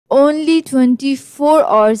only 24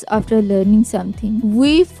 hours after learning something,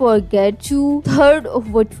 we forget 2/3 of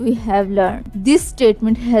what we have learned. This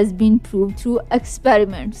statement has been proved through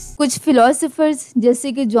experiments. कुछ philosophers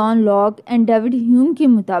जैसे कि John Locke and David Hume के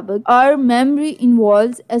मुताबिक our memory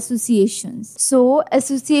involves associations. So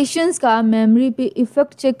associations का memory पे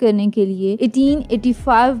effect check करने के लिए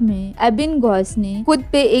 1885 में एबिंगहॉस ने खुद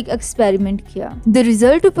पे एक एक्सपेरिमेंट किया. The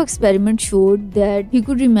result of experiment showed that he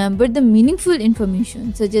could remember the meaningful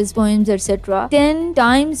information such as poems etc. 10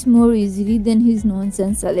 times more easily than his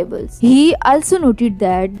nonsense syllables. He also noted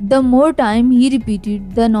that the more time he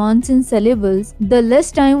repeated the nonsense syllables, the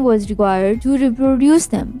less time was required to reproduce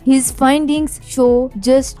them. His findings show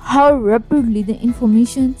just how rapidly the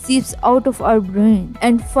information seeps out of our brain.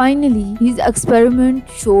 And finally, his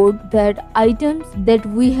experiment showed that items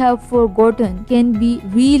that we have forgotten can be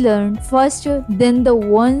relearned faster than the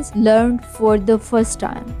ones learned for the first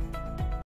time.